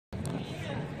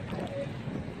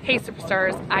Hey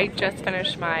Superstars, I just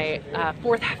finished my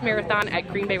fourth half marathon at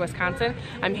Green Bay, Wisconsin.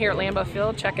 I'm here at Lambeau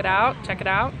Field, check it out.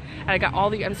 And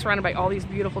I'm surrounded by all these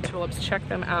beautiful tulips, check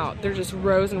them out. They're just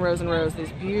rows and rows and rows,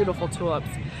 these beautiful tulips.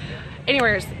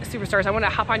 Anyways, Superstars, I want to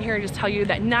hop on here and just tell you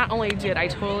that not only did I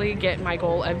totally get my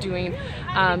goal of doing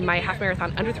my half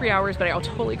marathon under 3 hours, but I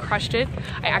totally crushed it.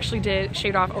 I actually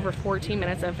shaved off over 14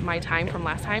 minutes of my time from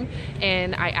last time,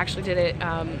 and I actually did it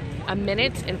 1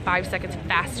 minute and 5 seconds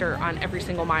faster on every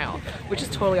single mile, which is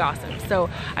totally awesome. So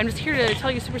I'm just here to tell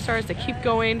you Superstars to keep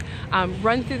going,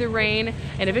 run through the rain,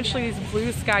 and eventually these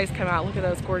blue skies come out. Look at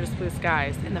those gorgeous blue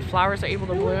skies, and the flowers are able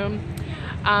to bloom.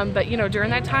 But you know,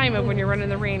 during that time of when you're running in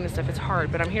the rain and stuff, it's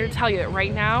hard. But I'm here to tell you that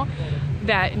right now,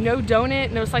 that no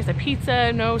donut, no slice of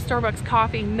pizza, no Starbucks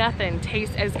coffee, nothing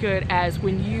tastes as good as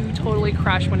when you totally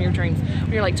crush one of your dreams.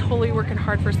 When you're like totally working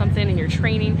hard for something and you're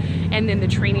training, and then the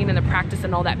training and the practice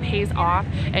and all that pays off,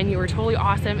 and you are totally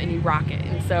awesome and you rock it.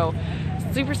 And so,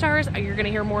 Superstars, you're gonna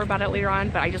hear more about it later on,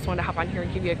 but I just wanted to hop on here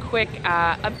and give you a quick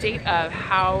update of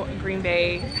how Green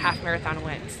Bay half marathon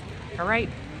went. All right,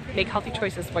 make healthy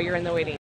choices while you're in the waiting.